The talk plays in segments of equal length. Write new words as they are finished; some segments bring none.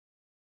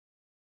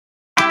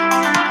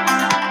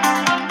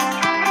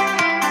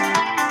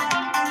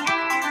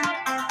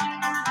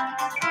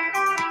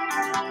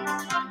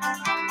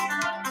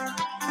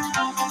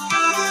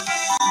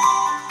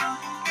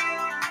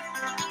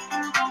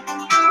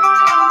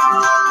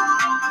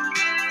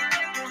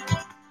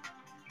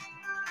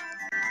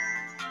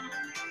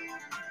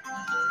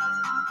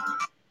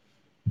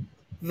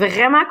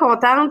vraiment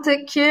contente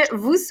que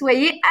vous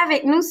soyez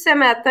avec nous ce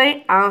matin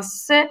en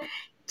ce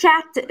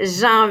 4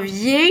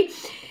 janvier.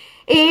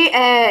 Et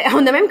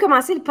on a même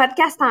commencé le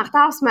podcast en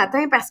retard ce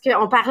matin parce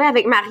qu'on parlait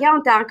avec Maria, on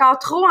était encore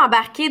trop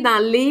embarqués dans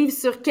le livre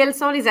sur quelles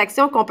sont les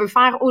actions qu'on peut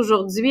faire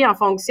aujourd'hui en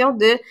fonction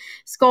de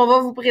ce qu'on va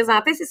vous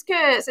présenter. C'est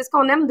ce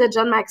qu'on aime de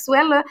John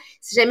Maxwell, là.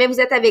 Si jamais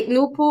vous êtes avec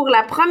nous pour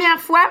la première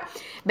fois,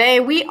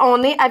 ben oui,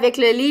 on est avec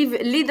le livre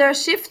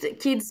Leadershift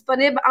qui est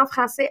disponible en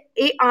français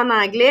et en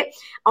anglais.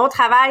 On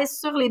travaille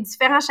sur les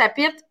différents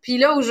chapitres. Puis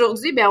là,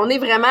 aujourd'hui, ben on est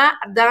vraiment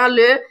dans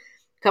le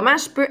comment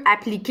je peux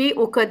appliquer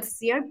au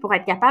quotidien pour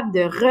être capable de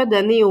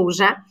redonner aux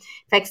gens.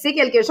 Fait que c'est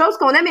quelque chose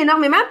qu'on aime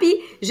énormément. Puis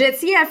je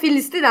tiens à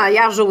féliciter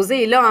d'ailleurs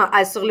José est là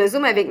sur le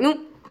Zoom avec nous.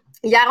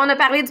 Hier, on a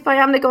parlé du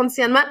programme de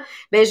conditionnement.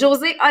 Ben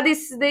José a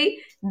décidé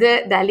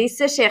d'aller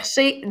se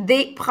chercher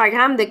des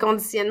programmes de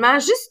conditionnement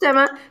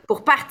justement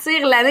pour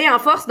partir l'année en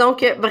force.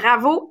 Donc,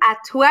 bravo à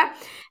toi.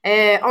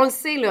 On le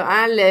sait, là,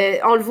 hein,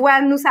 on le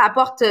voit, nous, ça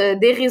apporte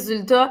des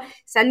résultats.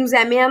 Ça nous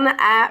amène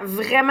à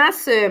vraiment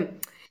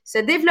se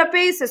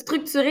développer, se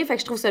structurer. Fait que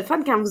je trouve ça le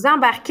fun quand vous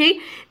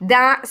embarquez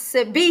dans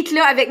ce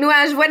beat-là avec nous.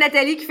 Hein, je vois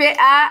Nathalie qui fait «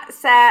 Ah,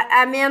 ça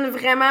amène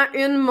vraiment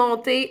une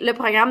montée, le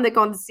programme de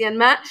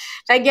conditionnement. »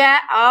 Fait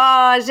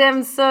que,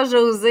 j'aime ça,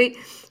 José,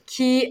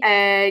 qui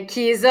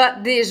les a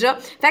déjà.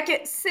 Fait que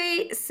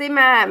c'est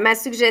ma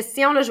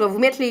suggestion. Là, je vais vous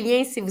mettre les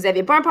liens si vous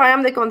n'avez pas un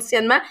programme de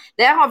conditionnement.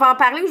 D'ailleurs, on va en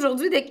parler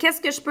aujourd'hui de qu'est-ce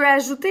que je peux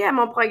ajouter à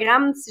mon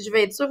programme si je veux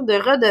être sûre de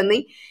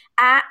redonner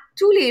à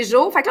tous les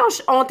jours. Fait que là,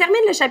 on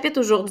termine le chapitre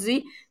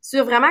aujourd'hui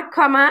sur vraiment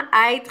comment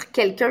être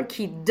quelqu'un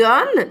qui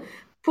donne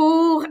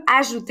pour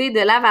ajouter de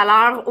la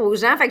valeur aux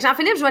gens. Fait que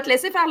Jean-Philippe, je vais te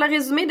laisser faire le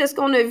résumé de ce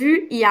qu'on a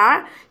vu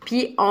hier,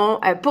 puis on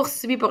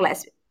poursuit pour la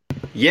suite.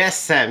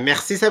 Yes,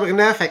 merci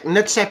Sabrina. Fait que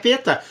notre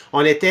chapitre,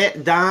 on était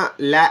dans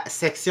la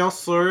section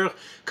sur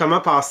comment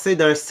passer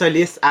d'un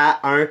soliste à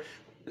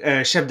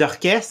un chef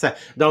d'orchestre.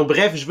 Donc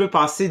bref, je veux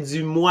passer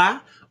du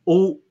moi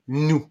au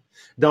nous.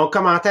 Donc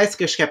comment est-ce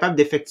que je suis capable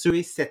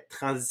d'effectuer cette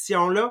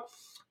transition-là?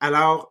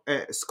 Alors,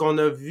 ce qu'on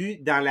a vu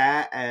dans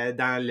hier,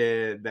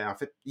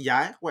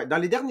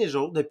 dans les derniers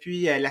jours,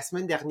 depuis la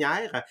semaine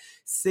dernière,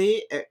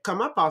 c'est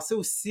comment passer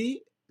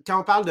aussi quand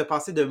on parle de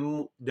passer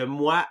de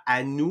moi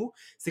à nous,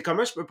 c'est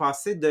comment je peux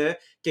passer de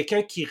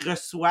quelqu'un qui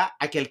reçoit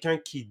à quelqu'un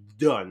qui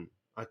donne.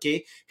 OK?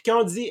 Puis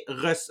quand on dit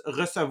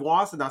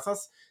recevoir, c'est dans le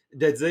sens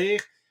de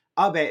dire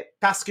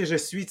parce que je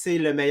suis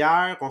le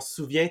meilleur, on se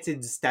souvient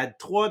du stade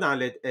 3 dans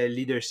le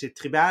leadership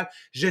tribal,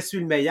 je suis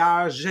le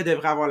meilleur, je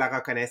devrais avoir la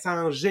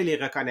reconnaissance, j'ai les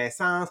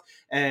reconnaissances,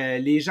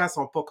 les gens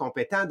sont pas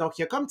compétents. Donc,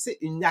 il y a comme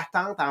une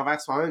attente envers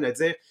soi-même de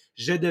dire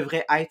je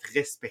devrais être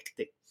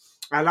respecté.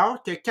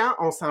 Alors que quand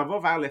on s'en va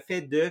vers le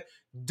fait de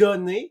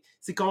donner,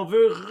 c'est qu'on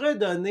veut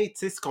redonner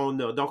ce qu'on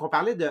a. Donc, on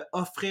parlait de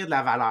offrir de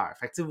la valeur.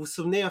 Fait que vous vous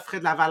souvenez, offrir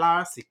de la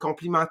valeur, c'est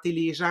complimenter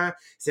les gens,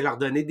 c'est leur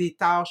donner des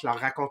tâches, leur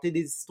raconter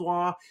des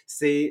histoires,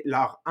 c'est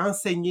leur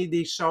enseigner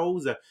des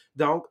choses.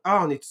 Donc,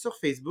 on est sur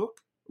Facebook?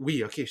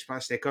 Oui, OK, je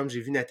pense, j'ai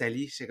vu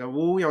Nathalie, j'étais comme,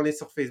 oui, on est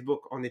sur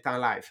Facebook, on est en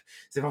live.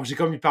 C'est bon, j'ai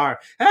comme eu peur.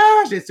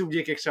 J'ai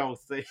oublié quelque chose,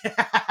 tu sais.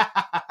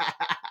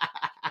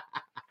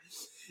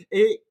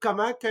 Et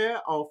comment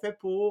on fait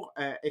pour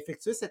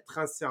effectuer cette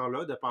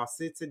transition-là, de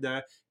passer de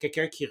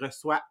quelqu'un qui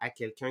reçoit à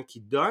quelqu'un qui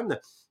donne?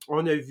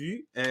 On a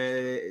vu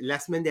la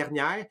semaine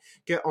dernière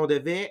qu'on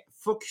devait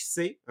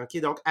focusser, OK?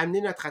 Donc,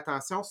 amener notre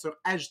attention sur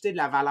ajouter de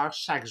la valeur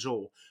chaque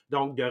jour.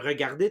 Donc, de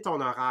regarder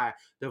ton horaire,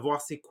 de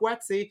voir c'est quoi,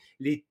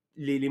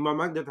 les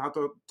moments que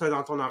tu as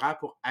dans ton horaire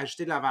pour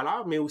ajouter de la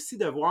valeur, mais aussi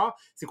de voir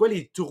c'est quoi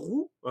les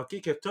trous,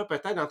 OK, que tu as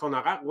peut-être dans ton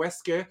horaire où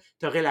est-ce que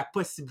tu aurais la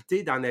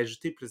possibilité d'en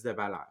ajouter plus de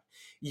valeur.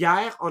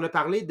 Hier, on a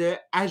parlé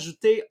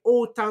d'ajouter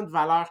autant de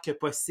valeur que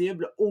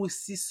possible,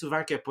 aussi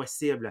souvent que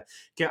possible.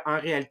 Qu'en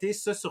réalité,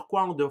 ce sur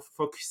quoi on doit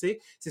focuser,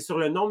 c'est sur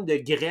le nombre de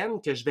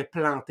graines que je vais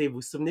planter. Vous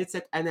vous souvenez de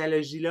cette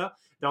analogie-là?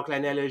 Donc,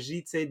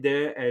 l'analogie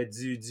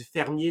du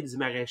fermier, du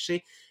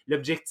maraîcher.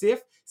 L'objectif,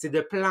 c'est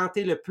de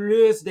planter le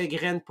plus de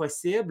graines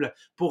possible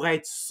pour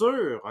être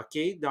sûr,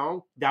 OK,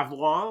 donc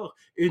d'avoir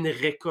une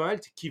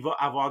récolte qui va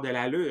avoir de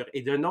l'allure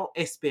et de non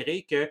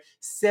espérer que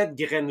cette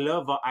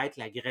graine-là va être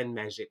la graine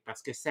magique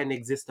parce que ça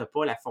n'existe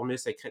pas, la formule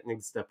secrète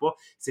n'existe pas,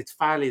 c'est de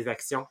faire les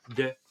actions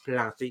de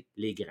planter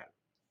les graines.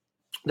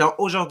 Donc,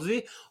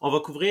 aujourd'hui, on va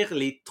couvrir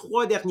les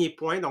 3 derniers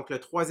points, donc le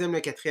 3e, le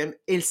 4e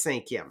et le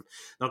 5e.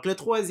 Donc, le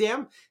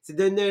 3e, c'est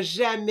de ne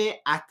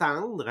jamais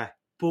attendre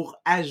pour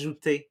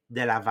ajouter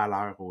de la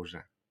valeur aux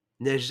gens.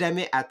 Ne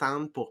jamais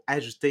attendre pour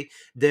ajouter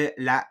de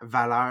la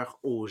valeur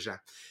aux gens.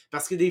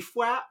 Parce que des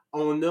fois,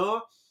 on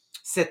a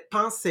cette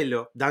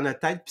pensée-là dans notre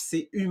tête, puis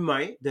c'est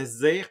humain de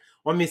se dire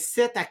 « Oh, mais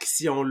cette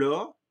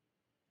action-là,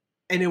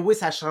 anyway,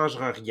 ça ne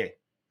changera rien. »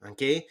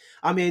 OK?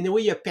 « Ah, mais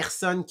anyway, il n'y a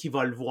personne qui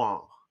va le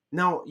voir. »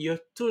 Non, il y a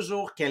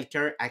toujours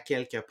quelqu'un à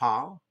quelque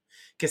part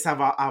que ça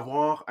va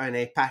avoir un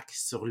impact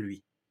sur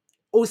lui.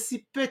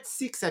 Aussi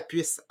petit que ça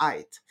puisse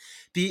être.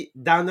 Puis,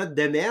 dans notre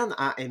domaine,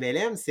 en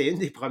MLM, c'est une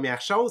des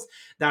premières choses,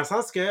 dans le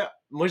sens que,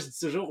 moi, je dis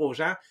toujours aux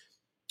gens,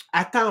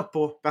 Attends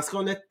pas, parce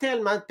qu'on a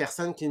tellement de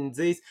personnes qui nous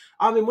disent «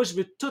 Ah, mais moi, je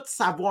veux tout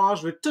savoir,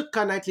 je veux tout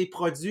connaître les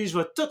produits, je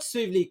veux tout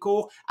suivre les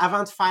cours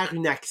avant de faire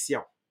une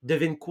action. »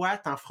 Devine quoi?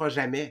 T'en feras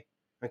jamais.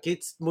 OK? Tu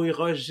te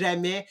mouilleras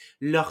jamais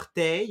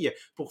l'orteil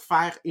pour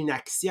faire une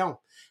action.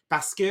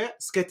 Parce que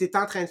ce que tu es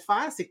en train de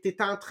faire, c'est que tu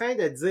es en train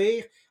de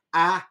dire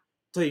à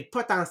tes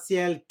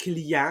potentiels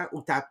clients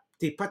ou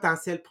tes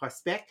potentiels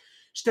prospects,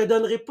 je te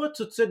donnerai pas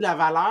tout de suite de la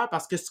valeur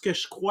parce que ce que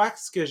je crois,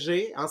 ce que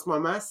j'ai en ce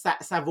moment,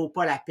 ça vaut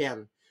pas la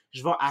peine.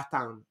 Je vais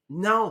attendre.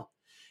 Non,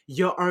 il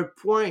y a un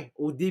point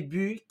au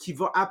début qui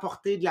va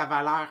apporter de la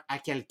valeur à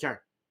quelqu'un.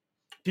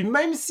 Puis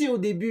même si au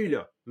début,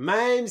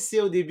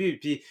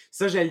 puis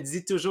ça, je le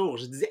dis toujours,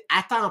 je disais,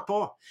 attends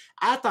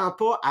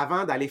pas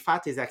avant d'aller faire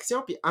tes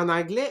actions. Puis en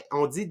anglais,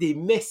 on dit des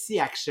messy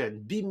actions,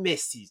 be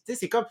messy. Tu sais,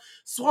 c'est comme,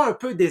 sois un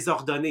peu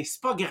désordonné. C'est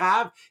pas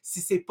grave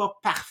si c'est pas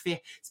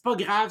parfait. C'est pas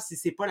grave si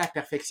c'est pas la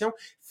perfection.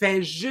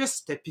 Fais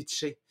juste te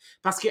pitcher.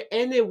 Parce que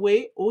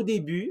anyway, au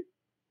début,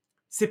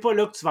 c'est pas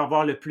là que tu vas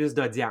avoir le plus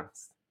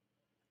d'audience.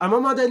 À un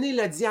moment donné,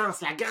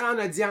 l'audience, la grande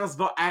audience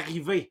va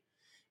arriver.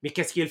 Mais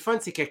qu'est-ce qui est le fun,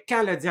 c'est que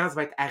quand l'audience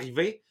va être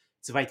arrivée,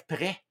 tu vas être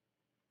prêt.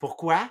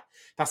 Pourquoi?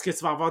 Parce que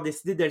tu vas avoir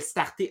décidé de le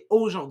starter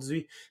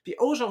aujourd'hui. Puis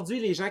aujourd'hui,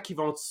 les gens qui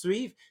vont te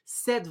suivre,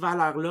 cette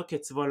valeur-là que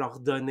tu vas leur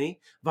donner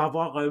va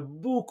avoir un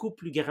beaucoup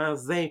plus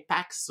grand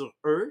impact sur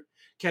eux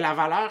que la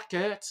valeur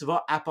que tu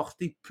vas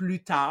apporter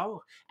plus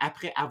tard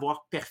après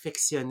avoir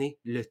perfectionné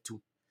le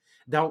tout.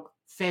 Donc,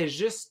 fais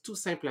juste tout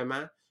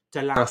simplement te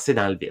lancer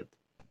dans le vide.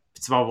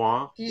 Puis tu vas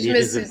voir Puis les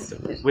résultats.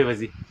 Oui,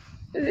 vas-y.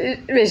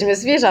 Mais je me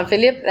souviens,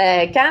 Jean-Philippe,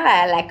 quand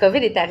la COVID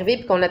est arrivée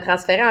puis qu'on a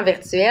transféré en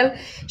virtuel,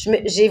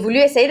 j'ai voulu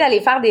essayer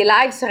d'aller faire des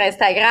lives sur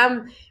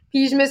Instagram.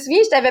 Puis je me souviens,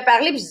 je t'avais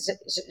parlé, puis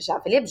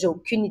Jean-Philippe, j'ai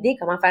aucune idée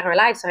comment faire un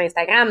live sur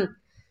Instagram.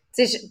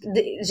 Tu sais,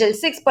 je le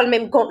sais que c'est pas le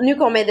même contenu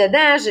qu'on met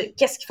dedans.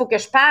 Qu'est-ce qu'il faut que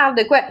je parle,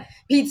 de quoi?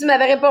 Puis tu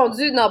m'avais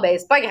répondu, non, ben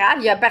c'est pas grave,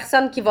 il y a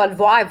personne qui va le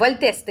voir, va le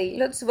tester.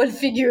 Là, tu vas le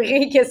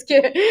figurer, qu'est-ce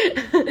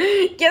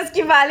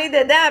qui va aller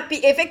dedans. Puis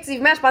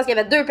effectivement, je pense qu'il y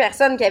avait 2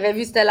 personnes qui avaient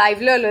vu ce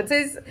live-là, là, tu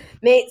sais.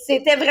 Mais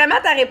c'était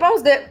vraiment ta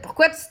réponse de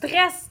pourquoi tu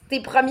stresses.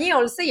 T'es premiers,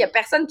 on le sait, il y a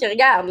personne qui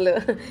regarde,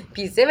 là.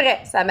 Puis c'est vrai,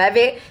 ça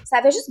avait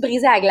juste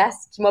brisé la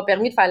glace qui m'a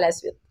permis de faire la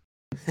suite.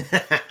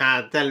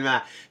 Tellement,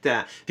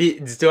 tellement. Puis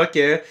dis-toi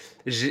que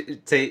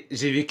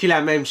j'ai vécu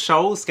la même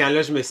chose quand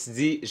là je me suis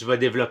dit je vais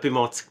développer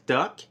mon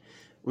TikTok.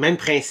 Même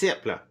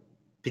principe là.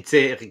 Puis tu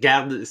sais,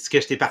 regarde ce que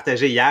je t'ai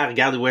partagé hier,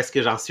 regarde où est-ce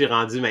que j'en suis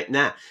rendu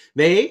maintenant.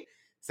 Mais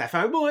ça fait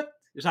un bout.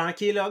 Genre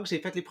qui est là que j'ai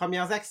fait les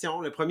premières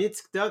actions, le premier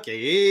TikTok.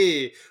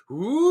 Et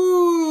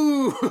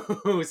ouh,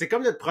 c'est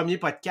comme notre premier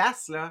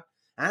podcast là.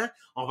 Hein?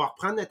 On va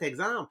reprendre notre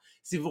exemple.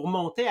 Si vous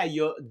remontez à il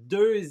y a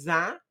 2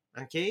 ans,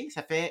 OK?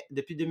 Ça fait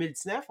depuis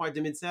 2019, ouais,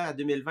 2019 à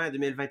 2020 à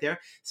 2021.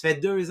 Ça fait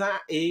 2 ans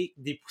et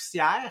des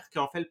poussières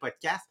qu'on fait le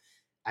podcast.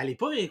 Allez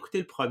pas réécouter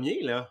le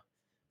premier, là.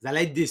 Vous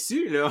allez être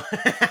déçus, là.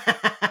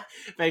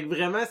 Fait que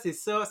vraiment, c'est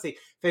ça.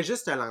 Fais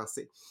juste te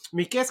lancer.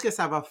 Mais qu'est-ce que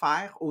ça va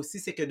faire aussi,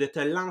 c'est que de te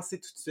lancer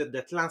tout de suite, de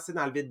te lancer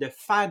dans le vide, de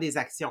faire des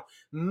actions.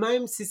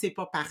 Même si c'est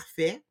pas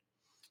parfait,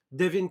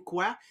 devine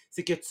quoi?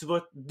 C'est que tu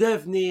vas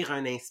devenir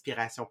une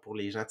inspiration pour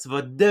les gens. Tu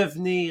vas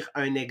devenir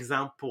un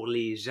exemple pour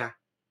les gens.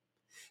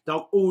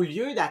 Donc, au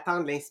lieu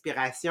d'attendre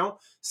l'inspiration,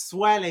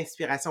 sois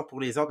l'inspiration pour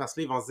les autres parce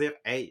que là, ils vont se dire,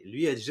 hey,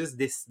 lui a juste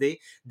décidé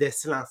de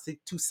se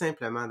lancer tout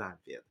simplement dans le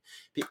vide.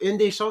 Puis, une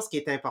des choses qui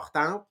est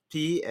importante,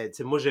 puis, tu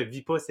sais, moi, je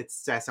vis pas cette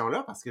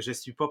situation-là parce que je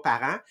suis pas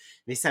parent,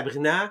 mais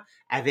Sabrina,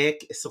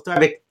 surtout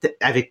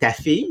avec ta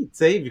fille, tu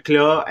sais, vu que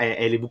là,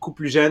 elle est beaucoup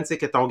plus jeune, tu sais,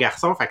 que ton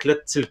garçon, fait que là,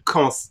 tu le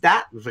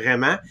constates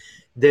vraiment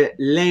de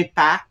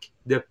l'impact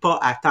de pas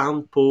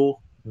attendre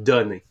pour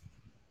donner.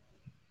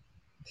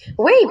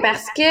 Oui,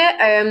 parce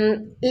que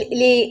tu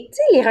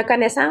sais, les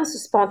reconnaissances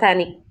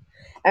spontanées,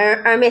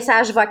 un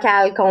message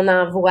vocal qu'on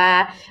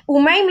envoie, ou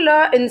même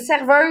là une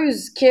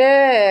serveuse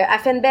que a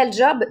fait une belle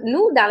job.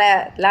 Nous, dans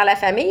la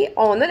famille,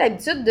 on a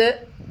l'habitude de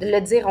le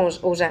dire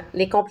aux gens,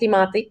 les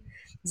complimenter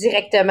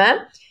directement.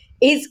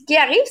 Et ce qui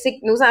arrive, c'est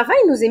que nos enfants,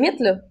 ils nous imitent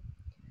là.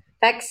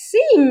 Fait que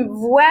s'il me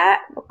voit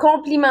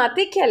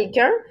complimenter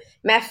quelqu'un,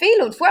 ma fille,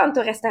 l'autre fois, on est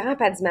au restaurant,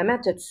 elle dit, maman,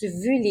 t'as-tu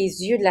vu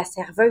les yeux de la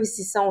serveuse?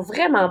 Ils sont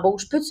vraiment beaux.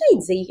 Je peux-tu lui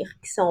dire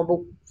qu'ils sont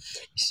beaux?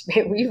 Je dis,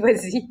 ben oui,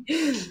 vas-y.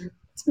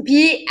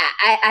 Puis,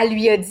 elle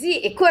lui a dit,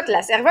 écoute,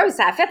 la serveuse,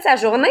 ça a fait sa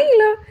journée,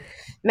 là.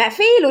 Ma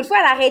fille, l'autre fois,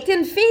 elle a arrêté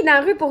une fille dans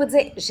la rue pour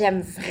dire,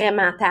 j'aime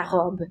vraiment ta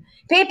robe.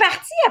 Puis elle est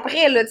partie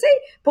après, là, tu sais.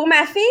 Pour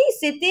ma fille,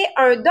 c'était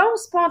un don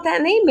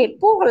spontané, mais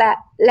pour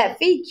la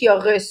fille qui a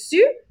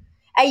reçu,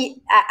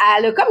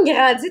 elle a comme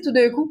grandi tout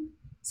d'un coup.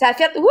 Ça a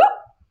fait, oups,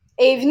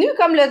 elle est venue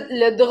comme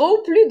le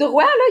draw plus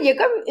droit, là. Il y a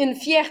comme une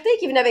fierté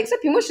qui vient avec ça.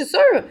 Puis moi, je suis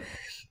sûre.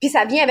 Puis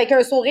ça vient avec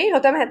un sourire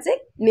automatique.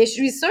 Mais je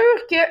suis sûre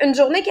qu'une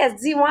journée qu'elle se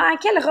dit, ouais,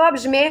 quelle robe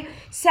je mets?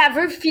 Si elle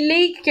veut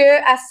filer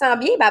qu'elle se sent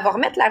bien, ben, elle va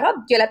remettre la robe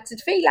que la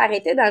petite fille l'a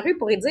arrêtée dans la rue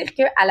pour lui dire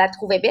qu'elle la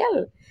trouvait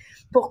belle.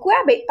 Pourquoi?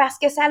 Ben, parce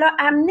que ça l'a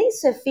amené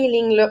ce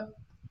feeling-là.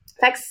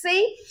 Fait que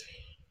c'est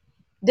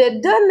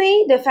de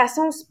donner de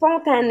façon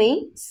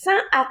spontanée, sans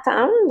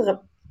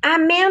attendre,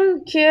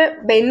 amène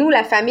que, ben, nous,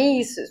 la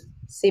famille,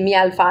 s'est mis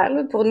à le faire.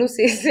 Là. Pour nous,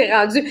 c'est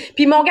rendu.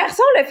 Puis mon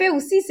garçon le fait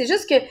aussi. C'est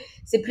juste que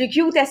c'est plus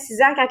cute à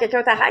 6 ans quand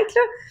quelqu'un t'arrête,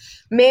 là.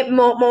 Mais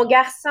mon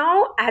garçon,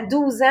 à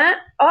 12 ans,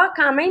 a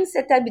quand même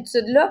cette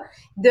habitude-là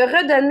de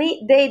redonner,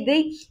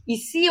 d'aider.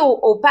 Ici,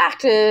 au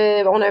parc,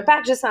 on a un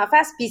parc juste en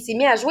face, puis il s'est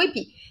mis à jouer,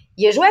 puis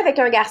il a joué avec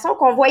un garçon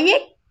qu'on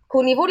voyait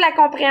qu'au niveau de la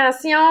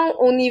compréhension,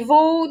 au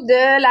niveau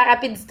de la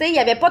rapidité, il n'y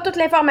avait pas toute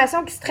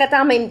l'information qui se traitait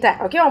en même temps.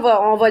 OK?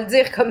 On va le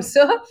dire comme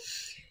ça.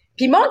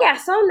 Puis mon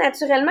garçon,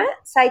 naturellement,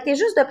 ça a été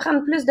juste de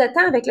prendre plus de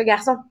temps avec le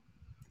garçon.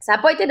 Ça n'a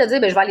pas été de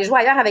dire, je vais aller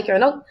jouer ailleurs avec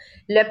un autre.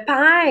 Le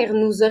père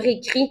nous a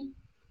réécrit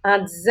en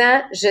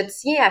disant, je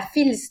tiens à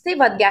féliciter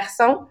votre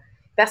garçon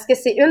parce que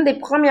c'est une des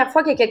premières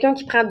fois qu'il y a quelqu'un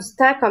qui prend du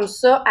temps comme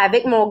ça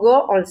avec mon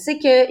gars. On le sait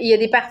qu'il y a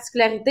des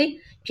particularités.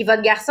 Puis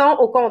votre garçon,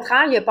 au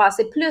contraire, il a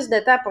passé plus de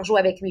temps pour jouer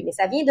avec lui. Mais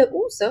ça vient de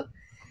où, ça?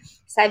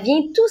 Ça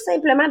vient tout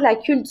simplement de la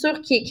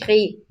culture qui est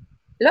créée.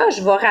 Là,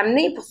 je vais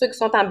ramener, pour ceux qui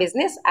sont en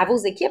business, à vos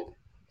équipes.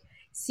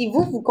 Si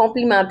vous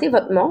complimentez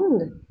votre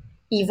monde,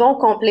 ils vont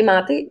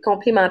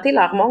complimenter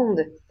leur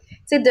monde. Tu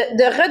sais,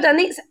 de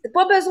redonner,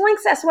 pas besoin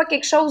que ça soit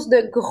quelque chose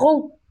de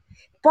gros.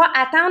 Pas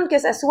attendre que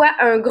ça soit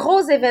un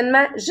gros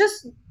événement,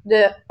 juste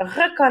de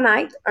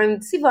reconnaître un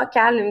petit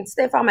vocal, une petite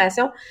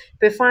information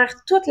peut faire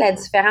toute la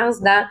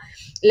différence dans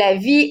la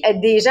vie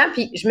des gens.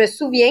 Puis je me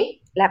souviens,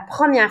 la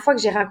première fois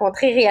que j'ai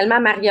rencontré réellement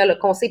Maria, là,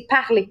 qu'on s'est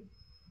parlé,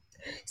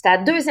 c'était la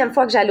deuxième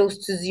fois que j'allais au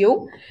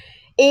studio.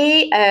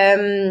 Et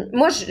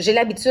moi, j'ai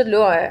l'habitude,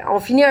 là, on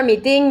finit un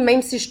meeting,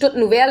 même si je suis toute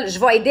nouvelle, je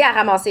vais aider à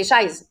ramasser les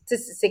chaises.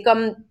 C'est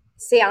comme,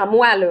 c'est en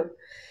moi, là.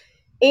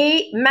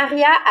 Et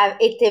Maria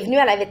était venue,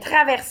 elle avait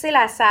traversé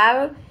la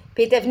salle,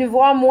 puis était venue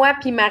voir moi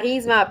puis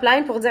Maryse me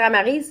plaindre pour dire à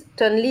Maryse,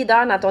 t'as une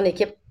leader dans ton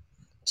équipe.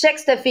 Check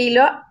cette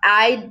fille-là,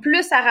 elle aide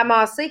plus à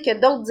ramasser que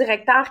d'autres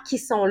directeurs qui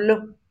sont là.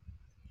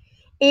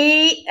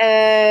 Et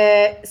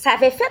ça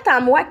avait fait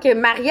en moi que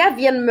Maria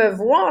vienne me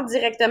voir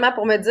directement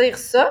pour me dire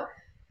ça.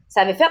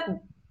 Ça avait fait,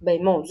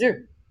 ben mon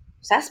Dieu,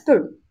 ça se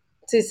peut.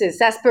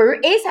 Ça se peut.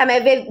 Et ça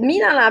m'avait mis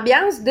dans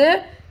l'ambiance de,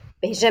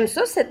 ben j'aime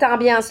ça, cette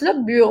ambiance-là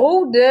de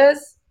bureau de,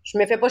 je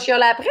me fais pas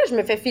chialer après, je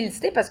me fais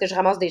féliciter parce que je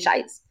ramasse des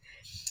chaises.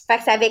 Fait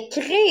que ça avait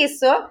créé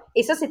ça.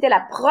 Et ça, c'était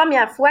la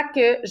première fois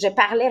que je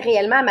parlais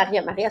réellement à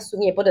Maria. Maria se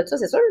souvient pas de ça,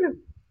 c'est sûr, là.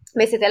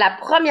 Mais c'était la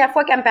première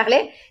fois qu'elle me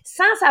parlait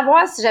sans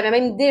savoir si j'avais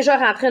même déjà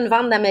rentré une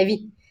vente dans ma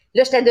vie.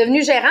 Là, j'étais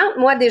devenue gérante,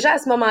 moi, déjà à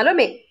ce moment-là,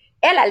 mais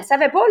elle le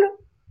savait pas, là.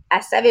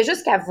 Elle savait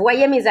juste qu'elle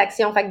voyait mes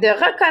actions. Fait que de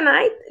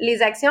reconnaître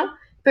les actions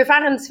peut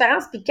faire une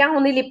différence. Puis quand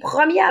on est les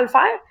premiers à le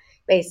faire,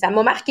 ben ça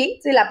m'a marqué.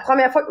 Tu sais, la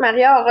première fois que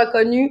Maria a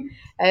reconnu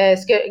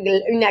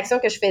une action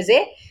que je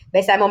faisais,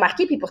 ben ça m'a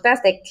marqué. Puis pourtant,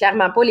 c'était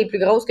clairement pas les plus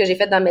grosses que j'ai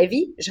faites dans ma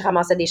vie. Je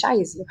ramassais des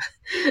chaises, là.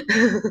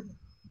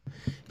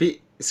 Puis,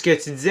 ce que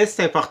tu disais,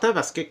 c'est important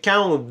parce que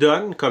quand on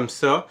donne comme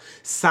ça,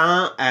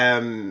 sans,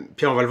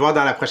 puis on va le voir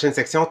dans la prochaine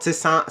section, tu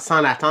sais,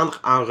 sans l'attendre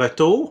en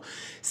retour,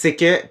 c'est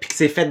que, puis que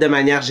c'est fait de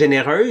manière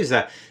généreuse,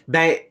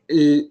 ben,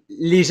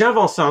 les gens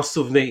vont s'en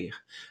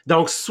souvenir.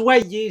 Donc,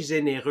 soyez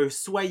généreux,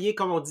 soyez,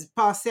 comme on dit,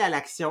 passez à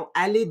l'action,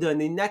 allez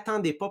donner,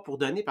 n'attendez pas pour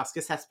donner parce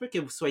que ça se peut que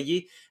vous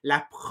soyez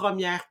la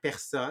première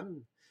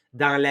personne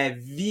dans la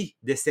vie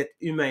de cet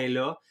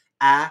humain-là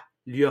à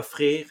lui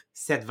offrir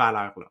cette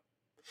valeur-là.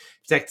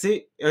 Fait que, tu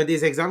sais, un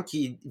des exemples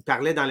qu'il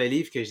parlait dans le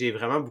livre que j'ai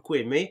vraiment beaucoup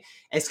aimé,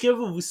 est-ce que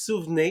vous vous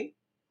souvenez,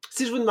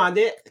 si je vous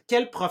demandais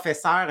quel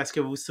professeur est-ce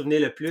que vous vous souvenez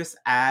le plus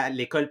à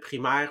l'école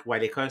primaire ou à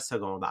l'école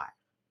secondaire?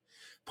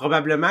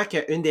 Probablement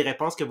qu'une des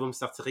réponses que vous me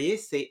sortiriez,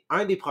 c'est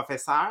un des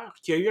professeurs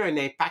qui a eu un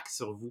impact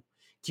sur vous,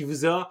 qui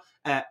vous a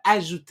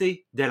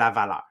ajouté de la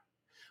valeur.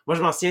 Moi,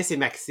 je m'en souviens, c'est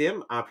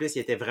Maxime. En plus, il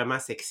était vraiment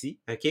sexy,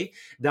 OK?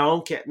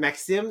 Donc,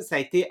 Maxime, ça a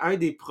été un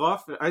des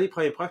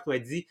premiers profs qui m'a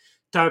dit,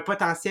 t'as un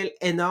potentiel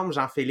énorme,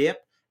 Jean-Philippe,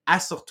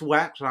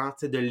 assure-toi, genre,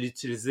 tu sais, de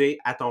l'utiliser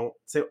à ton,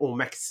 tu sais, au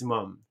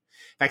maximum.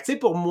 Fait que, tu sais,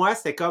 pour moi,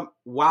 c'était comme,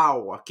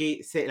 wow, OK?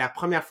 C'est la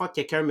première fois que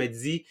quelqu'un me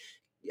dit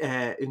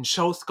une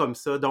chose comme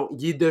ça. Donc,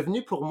 il est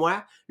devenu pour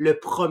moi le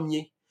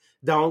premier.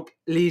 Donc,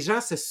 les gens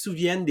se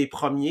souviennent des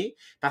premiers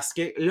parce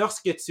que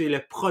lorsque tu es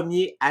le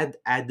premier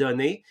à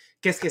donner,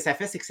 qu'est-ce que ça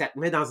fait? C'est que ça te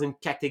met dans une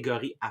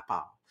catégorie à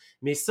part.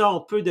 Mais ça,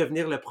 on peut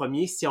devenir le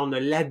premier si on a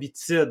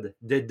l'habitude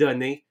de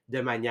donner de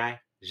manière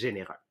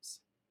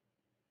généreuse.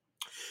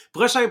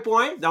 Prochain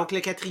point, donc le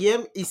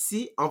quatrième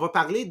ici, on va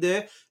parler de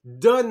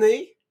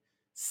donner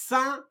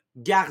sans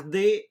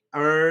garder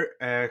un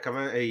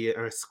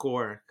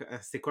score.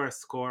 C'est quoi un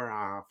score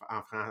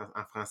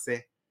en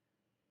français?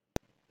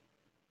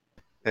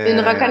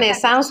 Une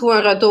reconnaissance ou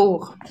un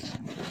retour.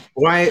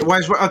 Ouais,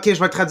 ok, je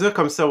vais traduire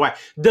comme ça, ouais.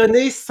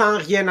 Donner sans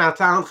rien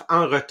attendre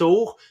en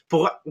retour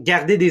pour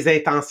garder des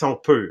intentions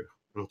pures,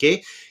 ok?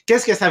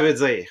 Qu'est-ce que ça veut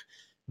dire?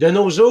 De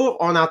nos jours,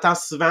 on entend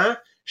souvent,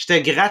 je te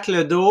gratte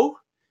le dos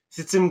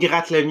si tu me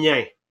grattes le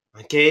mien,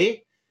 ok?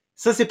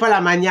 Ça, c'est pas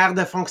la manière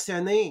de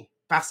fonctionner.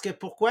 Parce que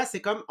pourquoi? C'est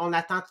comme on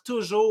attend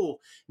toujours,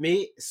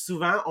 mais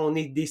souvent on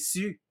est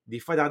déçu, des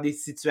fois dans des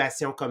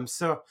situations comme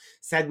ça.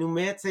 Ça nous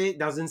met, tu sais,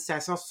 dans une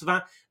situation souvent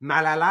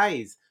mal à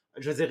l'aise.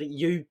 je veux dire, il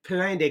y a eu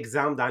plein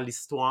d'exemples dans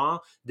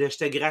l'histoire de je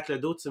te gratte le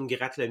dos, tu me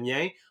grattes le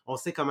mien. On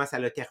sait comment ça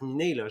l'a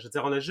terminé, là. Je veux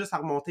dire, on a juste à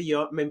remonter il y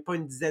a même pas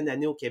une dizaine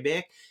d'années au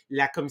Québec,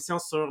 la commission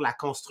sur la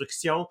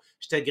construction,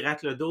 je te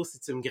gratte le dos si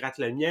tu me grattes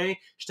le mien,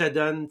 je te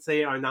donne, tu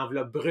sais, une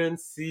enveloppe brune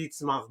si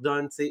tu m'en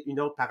redonnes, tu sais, une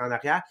autre par en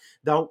arrière.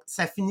 Donc,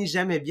 ça finit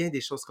jamais bien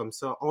des choses comme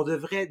ça. On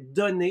devrait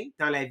donner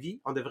dans la vie,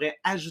 on devrait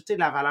ajouter de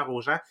la valeur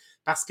aux gens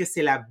parce que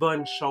c'est la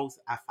bonne chose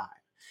à faire.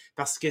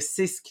 Parce que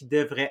c'est ce qui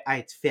devrait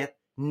être fait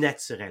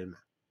naturellement.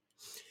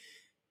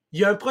 Il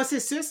y a un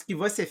processus qui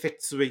va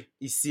s'effectuer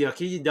ici,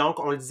 OK? Donc,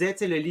 on le disait, tu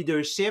sais, le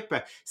leadership,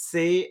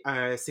 c'est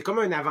comme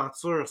une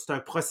aventure, c'est un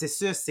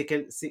processus,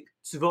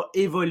 tu vas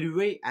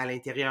évoluer à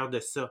l'intérieur de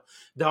ça.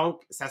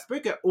 Donc, ça se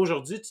peut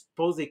qu'aujourd'hui, tu te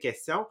poses des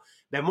questions.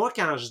 Ben moi,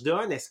 quand je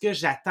donne, est-ce que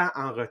j'attends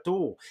en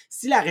retour?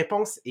 Si la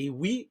réponse est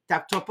oui,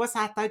 tape-toi pas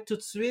sur la tête tout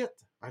de suite,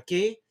 OK?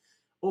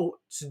 Oh,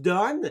 tu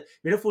donnes,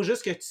 mais là, il faut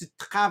juste que tu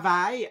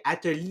travailles à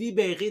te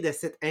libérer de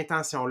cette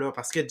intention-là.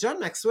 Parce que John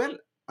Maxwell,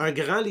 un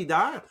grand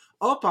leader,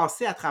 a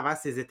passé à travers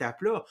ces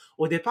étapes-là.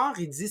 Au départ,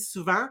 il dit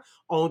souvent,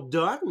 on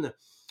donne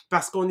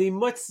parce qu'on est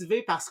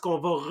motivé par ce qu'on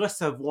va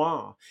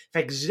recevoir.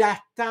 Fait que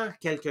j'attends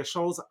quelque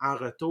chose en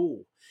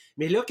retour.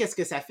 Mais là, qu'est-ce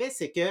que ça fait?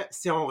 C'est que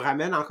si on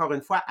ramène encore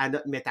une fois à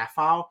notre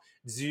métaphore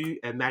du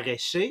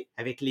maraîcher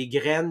avec les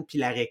graines puis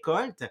la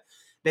récolte,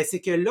 ben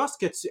c'est que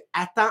lorsque tu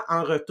attends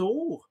en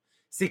retour,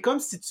 c'est comme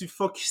si tu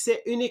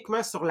focusais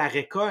uniquement sur la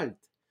récolte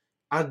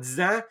en te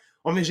disant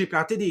oh, mais j'ai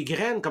planté des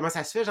graines, comment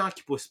ça se fait, genre,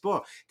 qui poussent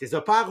pas? Tu les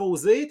as pas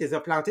arrosées, tu les as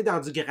plantées dans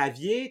du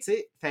gravier, tu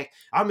sais. Fait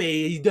ah,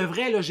 mais il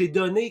devrait, là, j'ai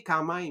donné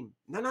quand même.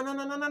 Non, non, non,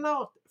 non, non, non,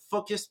 non.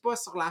 Focus pas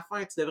sur la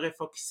fin, tu devrais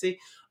focuser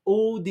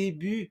au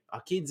début,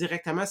 OK,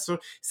 directement sur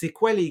c'est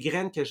quoi les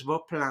graines que je vais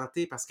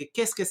planter. Parce que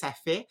qu'est-ce que ça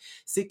fait?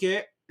 C'est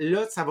que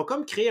là, ça va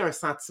comme créer un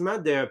sentiment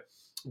de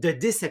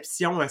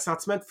déception, un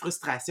sentiment de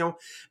frustration.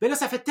 Mais là,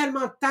 ça fait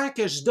tellement de temps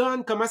que je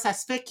donne, comment ça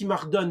se fait qu'ils ne me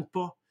redonnent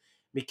pas?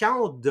 Mais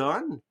quand on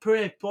donne, peu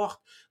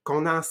importe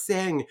qu'on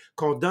enseigne,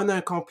 qu'on donne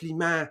un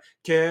compliment,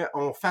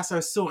 qu'on fasse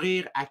un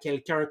sourire à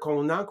quelqu'un,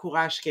 qu'on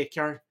encourage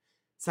quelqu'un,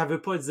 ça ne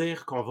veut pas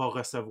dire qu'on va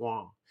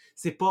recevoir.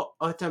 C'est pas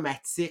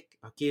automatique,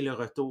 OK, le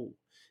retour.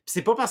 Puis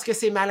c'est pas parce que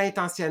c'est mal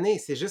intentionné,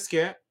 c'est juste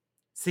que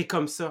c'est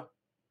comme ça.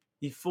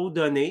 Il faut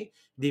donner.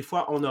 Des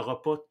fois, on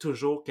n'aura pas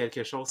toujours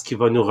quelque chose qui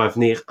va nous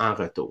revenir en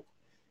retour.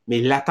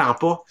 Mais l'attends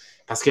pas,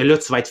 parce que là,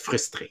 tu vas être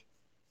frustré.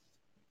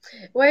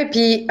 Oui,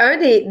 puis un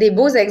des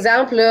beaux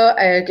exemples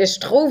là, que je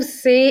trouve,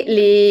 c'est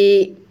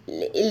les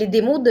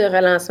démos de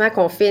relancement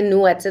qu'on fait,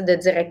 nous, à titre de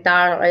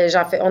directeur.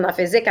 On en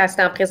faisait quand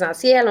c'était en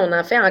présentiel, on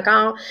en fait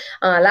encore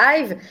en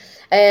live.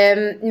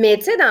 Mais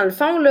tu sais, dans le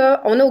fond,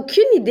 là, on n'a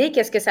aucune idée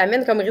qu'est-ce que ça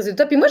amène comme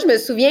résultat. Puis moi, je me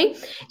souviens,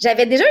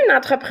 j'avais déjà une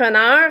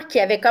entrepreneur qui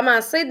avait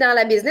commencé dans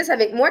la business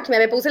avec moi, qui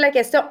m'avait posé la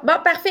question, bon,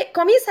 parfait,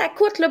 combien ça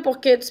coûte là, pour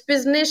que tu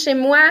puisses venir chez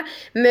moi,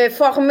 me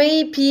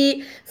former,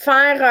 puis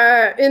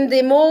faire une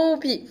démo,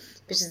 puis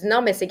j'ai dit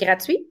non, mais c'est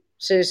gratuit.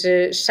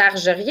 Je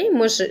charge rien.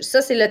 Moi,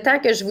 ça, c'est le temps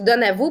que je vous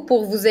donne à vous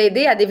pour vous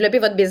aider à développer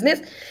votre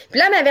business. Puis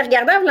là, elle m'avait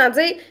regardé en voulant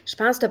dire, je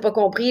pense que tu n'as pas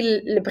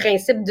compris le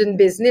principe d'une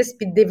business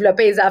puis de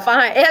développer les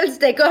affaires. Elle,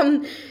 c'était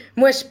comme,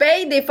 moi, je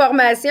paye des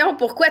formations.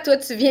 Pourquoi toi,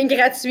 tu viens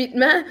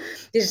gratuitement?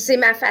 C'est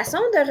ma façon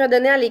de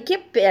redonner à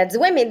l'équipe. Puis elle dit,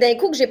 ouais, mais d'un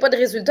coup que j'ai pas de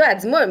résultats. Elle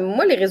dit, moi,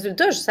 les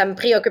résultats, ça me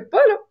préoccupe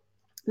pas, là.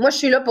 Moi, je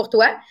suis là pour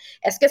toi.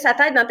 Est-ce que ça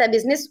t'aide dans ta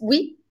business?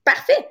 Oui,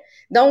 parfait.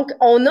 Donc,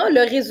 on a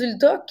le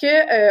résultat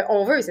que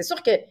on veut. C'est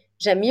sûr que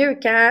j'aime mieux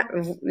quand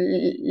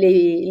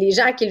les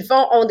gens qui le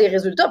font ont des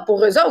résultats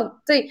pour eux autres.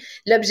 T'sais,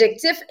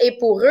 l'objectif est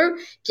pour eux.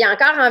 Puis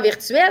encore en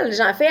virtuel,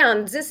 j'en fais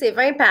entre 10 et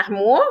 20 par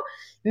mois.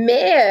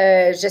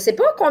 Mais je sais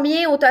pas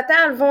combien au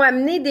total vont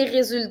amener des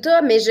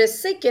résultats, mais je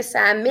sais que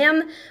ça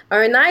amène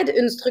un aide,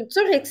 une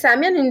structure et que ça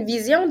amène une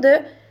vision de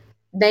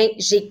ben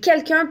j'ai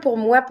quelqu'un pour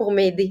moi pour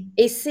m'aider.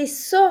 Et c'est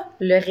ça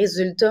le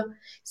résultat.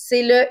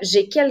 C'est le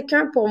j'ai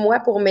quelqu'un pour moi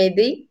pour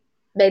m'aider.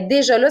 Ben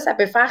déjà là, ça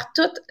peut faire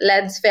toute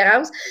la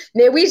différence.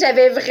 Mais oui,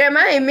 j'avais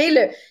vraiment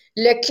aimé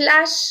le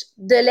clash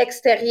de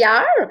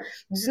l'extérieur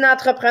d'une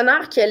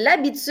entrepreneur qui a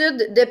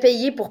l'habitude de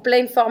payer pour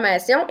plein de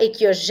formations et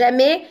qui a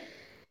jamais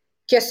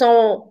que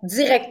son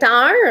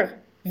directeur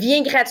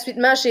vient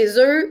gratuitement chez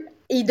eux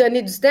y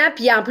donner du temps,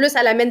 puis en plus,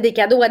 elle amène des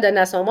cadeaux à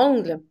donner à son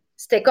monde. Là.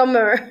 C'était comme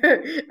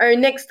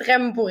un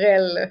extrême pour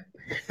elle.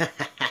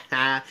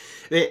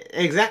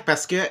 Exact,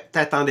 parce que tu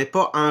n'attendais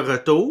pas en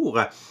retour.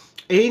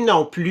 Et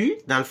non plus,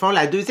 dans le fond,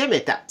 la deuxième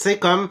étape, tu sais,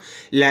 comme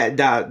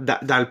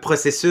dans le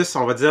processus,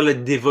 on va dire,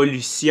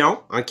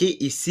 d'évolution, OK,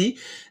 ici.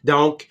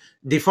 Donc,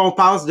 des fois, on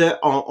passe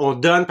on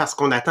donne parce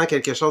qu'on attend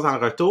quelque chose en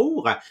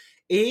retour.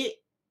 Et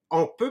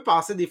on peut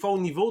passer des fois au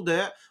niveau de,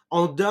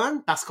 on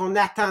donne parce qu'on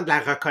attend de la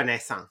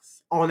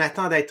reconnaissance. On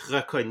attend d'être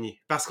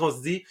reconnu. Parce qu'on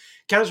se dit,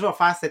 quand je vais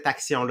faire cette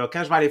action-là,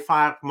 quand je vais aller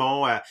faire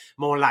mon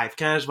live,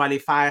 quand je vais aller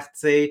faire, tu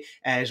sais,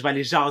 je vais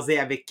aller jaser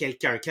avec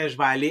quelqu'un, quand je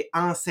vais aller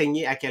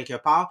enseigner à quelque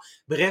part,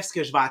 bref, ce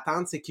que je vais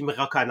attendre, c'est qu'ils me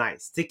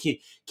reconnaissent, tu sais,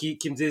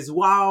 qu'ils me disent,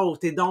 waouh,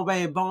 t'es donc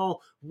ben bon,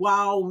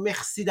 waouh,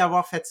 merci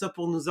d'avoir fait ça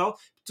pour nous autres.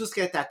 Tout ce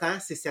que t'attends,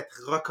 c'est cette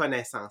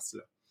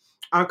reconnaissance-là.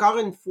 Encore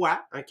une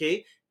fois, OK,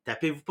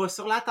 tapez-vous pas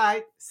sur la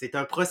tête. C'est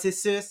un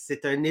processus,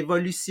 c'est une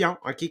évolution,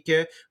 OK,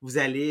 que vous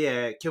allez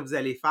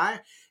faire.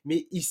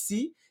 Mais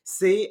ici,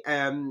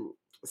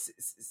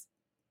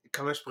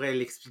 comment je pourrais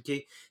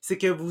l'expliquer? C'est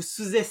que vous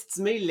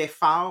sous-estimez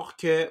l'effort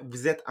que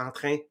vous êtes en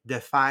train de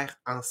faire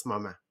en ce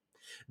moment.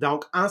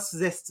 Donc, en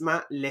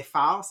sous-estimant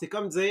l'effort, c'est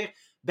comme dire,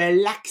 ben,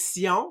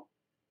 l'action,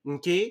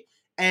 OK,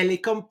 elle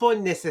est comme pas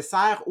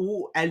nécessaire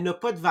ou elle n'a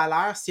pas de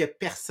valeur s'il y a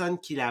personne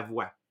qui la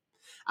voit.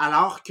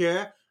 Alors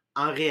que,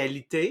 en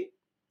réalité,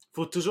 il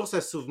faut toujours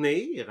se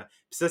souvenir,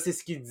 puis ça, c'est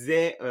ce qu'il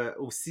disait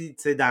aussi,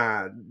 tu sais,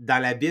 dans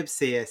la Bible,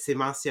 c'est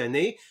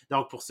mentionné.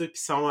 Donc, pour ceux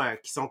qui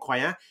sont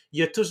croyants, il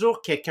y a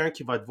toujours quelqu'un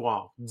qui va te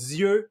voir.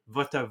 Dieu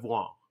va te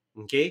voir.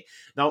 OK?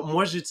 Donc,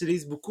 moi,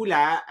 j'utilise beaucoup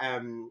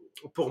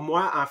pour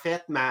moi, en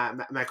fait,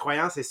 ma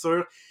croyance est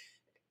sur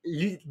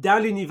dans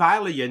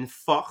l'univers, là, il y a une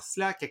force,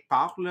 là, quelque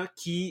part, là,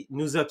 qui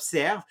nous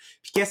observe.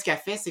 Puis qu'est-ce qu'elle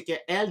fait? C'est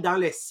qu'elle, dans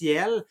le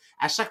ciel,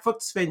 à chaque fois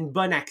que tu fais une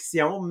bonne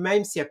action,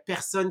 même s'il y a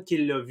personne qui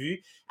l'a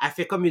vu, elle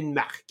fait comme une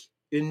marque,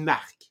 une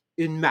marque,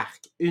 une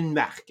marque, une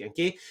marque, OK?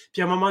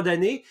 Puis à un moment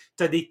donné,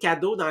 tu as des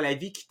cadeaux dans la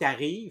vie qui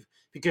t'arrivent,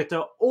 puis que tu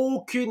n'as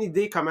aucune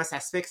idée comment ça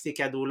se fait que ces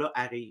cadeaux-là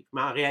arrivent.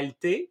 Mais en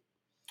réalité,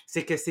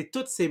 c'est que c'est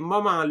tous ces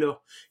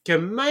moments-là que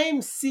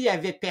même s'il y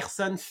avait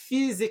personne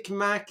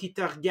physiquement qui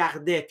te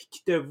regardait puis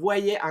qui te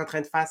voyait en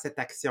train de faire cette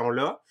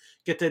action-là,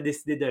 que tu as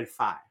décidé de le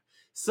faire.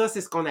 Ça,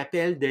 c'est ce qu'on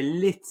appelle de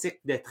l'éthique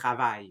de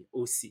travail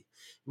aussi.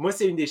 Moi,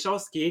 c'est une des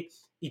choses qui est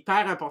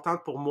hyper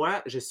importante pour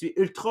moi. Je suis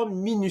ultra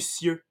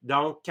minutieux.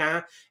 Donc,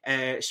 quand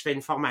je fais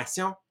une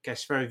formation, quand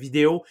je fais une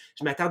vidéo,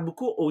 je m'attarde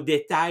beaucoup aux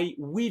détails,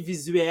 oui,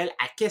 visuels,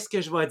 à qu'est-ce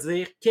que je vais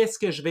dire, qu'est-ce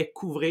que je vais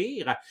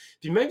couvrir.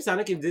 Puis même s'il y en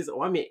a qui me disent,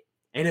 ouais, mais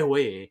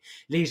anyway,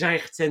 les gens ils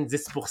retiennent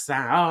 10%.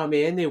 Ah,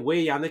 mais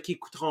anyway, il y en a qui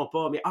écouteront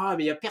pas. Mais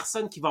il y a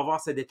personne qui va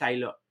voir ce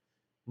détail-là.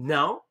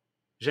 Non,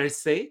 je le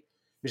sais,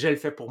 mais je le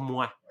fais pour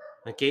moi.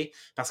 OK?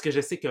 Parce que je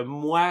sais que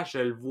moi, je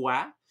le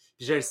vois,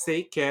 puis je le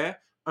sais que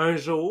un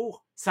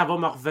jour, ça va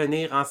me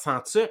revenir en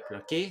centuple,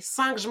 OK?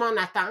 Sans que je m'en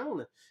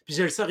attende. Puis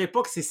je ne saurais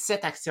pas que c'est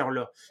cette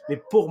action-là. Mais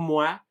pour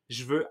moi,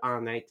 je veux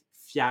en être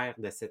fier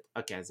de cette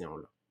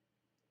occasion-là.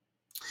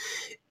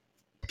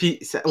 Puis,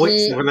 oui, c'est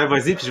Puis, vraiment,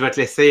 vas-y, puis je vais te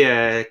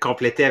laisser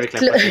compléter avec la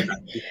prochaine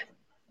partie.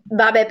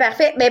 bon, ben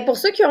parfait. Ben pour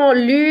ceux qui ont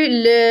lu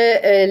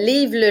le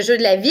livre Le jeu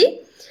de la vie,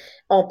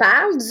 on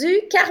parle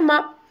du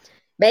karma.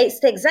 Ben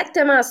c'est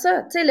exactement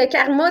ça. Tu sais, le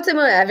karma, tu sais,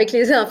 moi, avec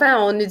les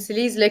enfants, on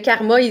utilise le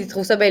karma, ils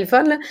trouvent ça bien le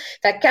fun, là.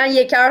 Fait que quand ils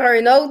écœurent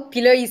un autre,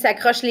 puis là, ils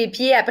s'accrochent les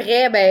pieds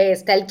après, ben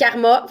c'était le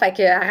karma. Fait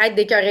que arrête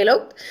d'écœurer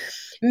l'autre.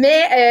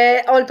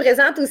 Mais on le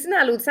présente aussi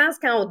dans l'autre sens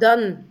quand on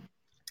donne.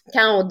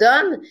 Quand on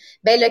donne,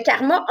 ben le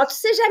karma, tu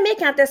sais jamais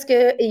quand est-ce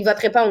qu'il va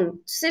te répondre.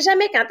 Tu sais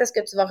jamais quand est-ce que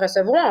tu vas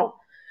recevoir.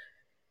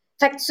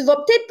 Fait que tu vas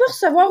peut-être pas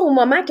recevoir au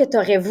moment que tu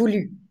aurais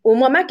voulu, au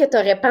moment que tu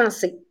aurais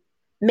pensé,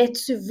 mais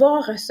tu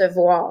vas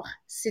recevoir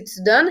si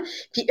tu donnes.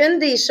 Puis une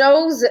des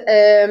choses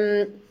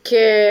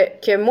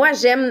que moi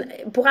j'aime,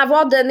 pour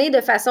avoir donné de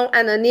façon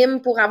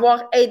anonyme, pour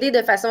avoir aidé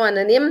de façon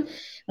anonyme,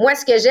 moi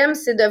ce que j'aime,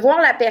 c'est de voir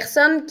la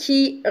personne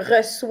qui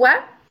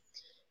reçoit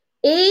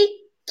et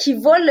qui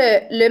va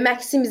le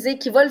maximiser,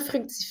 qui va le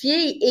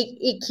fructifier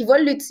et qui va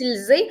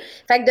l'utiliser.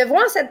 Fait que de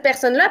voir cette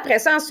personne-là, après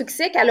ça, en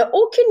succès, qu'elle n'a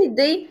aucune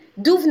idée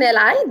d'où venait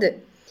l'aide,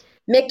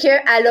 mais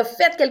qu'elle a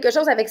fait quelque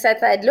chose avec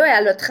cette aide-là, et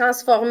elle a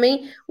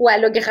transformé ou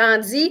elle a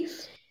grandi.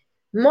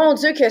 Mon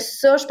Dieu, que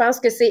ça, je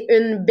pense que c'est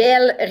une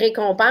belle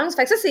récompense.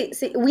 Fait que ça,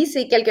 oui,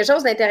 c'est quelque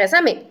chose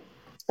d'intéressant, mais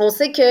on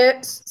sait que,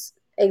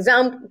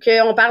 exemple,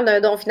 qu'on parle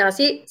d'un don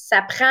financier,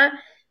 ça prend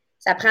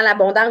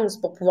l'abondance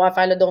pour pouvoir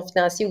faire le don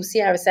financier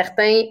aussi à un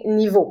certain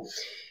niveau.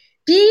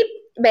 Puis,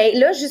 ben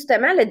là,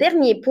 justement, le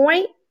dernier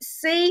point,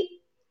 c'est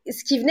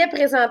ce qui venait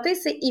présenter,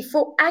 c'est il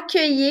faut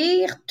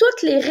accueillir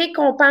toutes les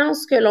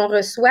récompenses que l'on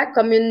reçoit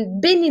comme une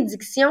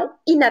bénédiction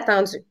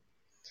inattendue.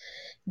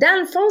 Dans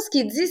le fond, ce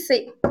qu'il dit,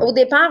 c'est, au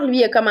départ, lui,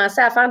 il a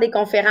commencé à faire des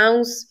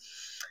conférences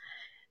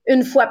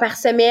une fois par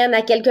semaine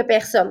à quelques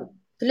personnes.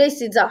 Puis là, il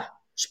s'est dit,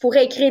 je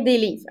pourrais écrire des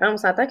livres. Hein, on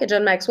s'entend que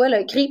John Maxwell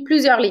a écrit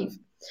plusieurs livres.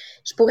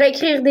 Je pourrais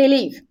écrire des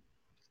livres.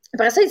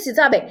 Après ça, il s'est dit,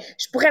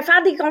 je pourrais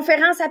faire des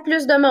conférences à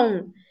plus de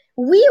monde.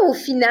 Oui, au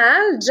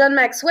final, John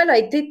Maxwell a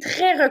été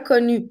très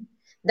reconnu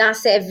dans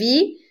sa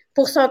vie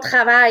pour son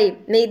travail,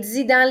 mais il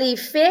dit, dans les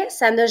faits,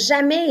 ça n'a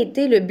jamais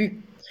été le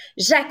but.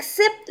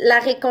 J'accepte la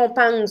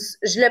récompense.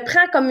 Je le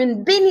prends comme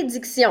une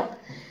bénédiction.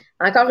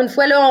 Encore une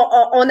fois, là,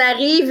 on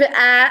arrive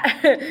à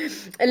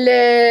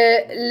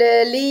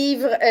le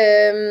livre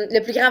Le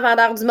plus grand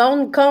vendeur du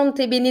monde, Compte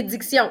tes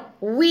bénédictions.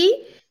 Oui,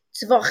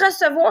 tu vas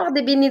recevoir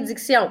des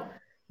bénédictions,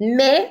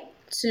 mais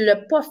tu ne l'as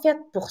pas fait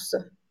pour ça.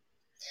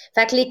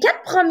 Fait que les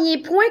 4 premiers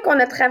points qu'on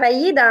a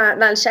travaillés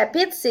dans le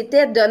chapitre,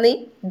 c'était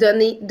donner,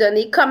 donner,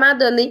 donner,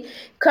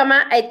 comment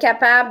être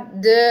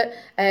capable de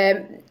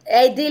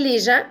aider les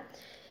gens.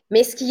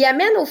 Mais ce qui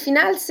amène au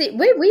final, c'est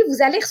oui,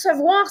 vous allez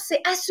recevoir,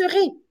 c'est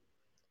assuré.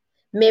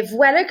 Mais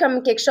voilà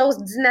comme quelque chose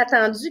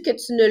d'inattendu que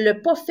tu ne l'as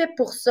pas fait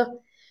pour ça.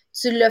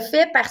 Tu l'as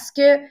fait parce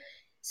que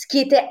ce qui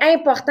était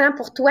important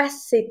pour toi,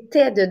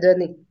 c'était de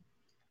donner.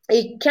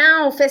 Et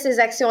quand on fait ces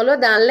actions-là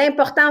dans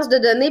l'importance de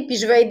donner, puis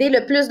je veux aider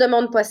le plus de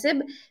monde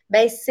possible,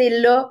 ben c'est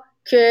là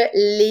que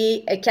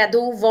les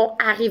cadeaux vont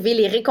arriver,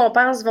 les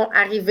récompenses vont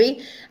arriver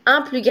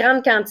en plus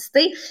grande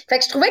quantité. Fait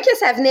que je trouvais que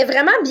ça venait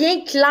vraiment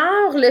bien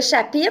clore le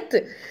chapitre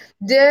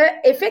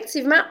de,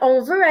 effectivement,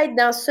 on veut être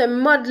dans ce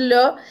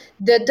mode-là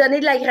de donner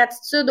de la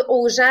gratitude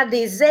aux gens, de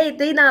les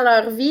aider dans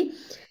leur vie,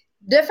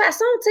 de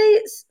façon, tu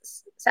sais,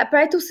 ça peut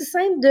être aussi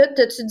simple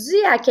de, tu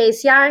dis à la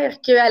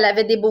caissière qu'elle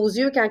avait des beaux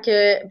yeux quand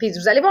que, puis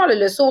vous allez voir,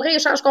 le sourire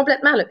change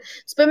complètement, là.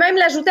 Tu peux même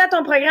l'ajouter à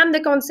ton programme de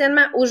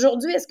conditionnement.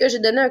 Aujourd'hui, est-ce que j'ai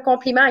donné un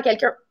compliment à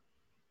quelqu'un?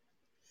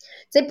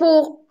 Tu sais,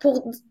 pour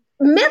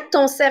mettre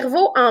ton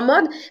cerveau en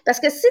mode, parce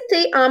que si tu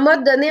es en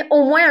mode donner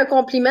au moins un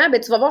compliment,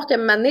 ben tu vas voir qu'à un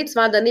moment donné, tu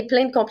vas en donner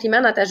plein de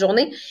compliments dans ta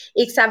journée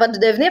et que ça va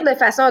devenir de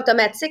façon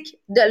automatique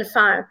de le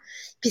faire.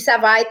 Puis ça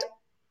va être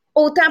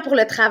autant pour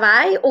le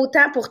travail,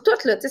 autant pour tout,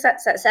 là, tu sais,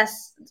 ça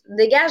se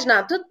dégage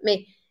dans tout,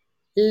 mais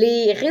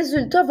les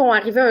résultats vont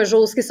arriver un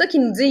jour. C'est ça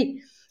qu'il nous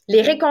dit.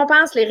 Les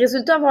récompenses, les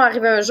résultats vont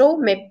arriver un jour,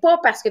 mais pas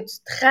parce que tu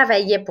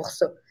travaillais pour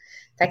ça.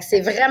 Fait que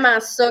c'est vraiment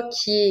ça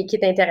qui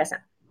est intéressant.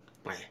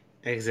 Ouais,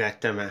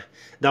 exactement.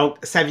 Donc,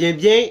 ça vient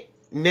bien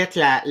mettre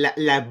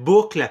la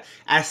boucle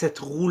à cette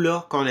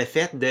roue-là qu'on a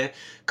faite de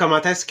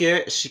comment est-ce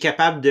que je suis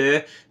capable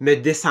de me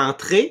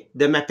décentrer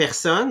de ma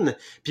personne,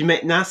 puis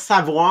maintenant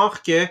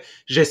savoir que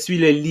je suis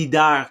le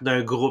leader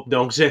d'un groupe.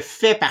 Donc, je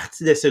fais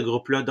partie de ce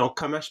groupe-là. Donc,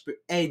 comment je peux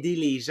aider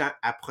les gens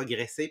à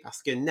progresser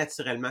parce que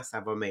naturellement,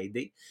 ça va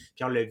m'aider.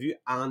 Puis, on l'a vu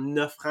en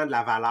offrant de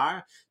la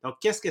valeur. Donc,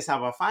 qu'est-ce que ça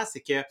va faire?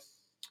 C'est que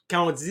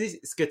quand on dit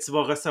ce que tu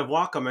vas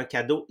recevoir comme un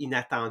cadeau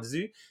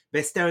inattendu,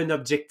 ben c'était un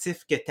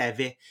objectif que tu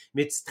avais,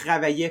 mais tu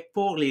travaillais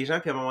pour les gens,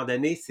 puis à un moment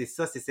donné, c'est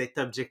ça, c'est cet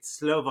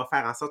objectif-là va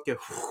faire en sorte que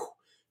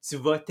tu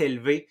vas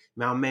t'élever,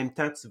 mais en même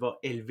temps, tu vas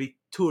élever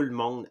tout le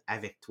monde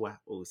avec toi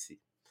aussi.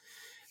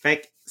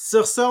 Fait que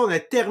sur ça, on a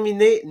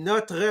terminé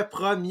notre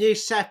premier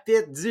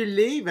chapitre du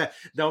livre.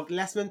 Donc,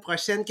 la semaine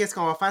prochaine, qu'est-ce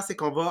qu'on va faire? C'est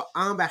qu'on va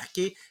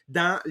embarquer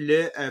dans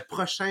le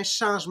prochain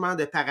changement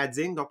de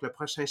paradigme, donc le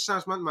prochain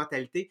changement de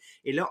mentalité.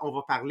 Et là, on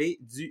va parler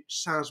du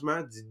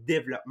changement du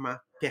développement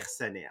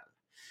personnel.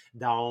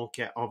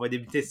 Donc, on va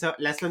débuter ça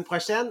la semaine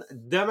prochaine.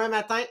 Demain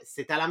matin,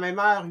 c'est à la même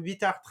heure,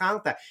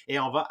 8h30,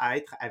 et on va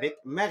être avec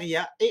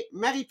Maria et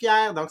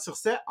Marie-Pierre. Donc, sur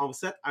ce, on vous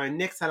souhaite un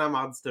excellent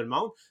mardi tout le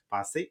monde.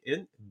 Passez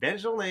une belle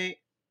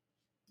journée.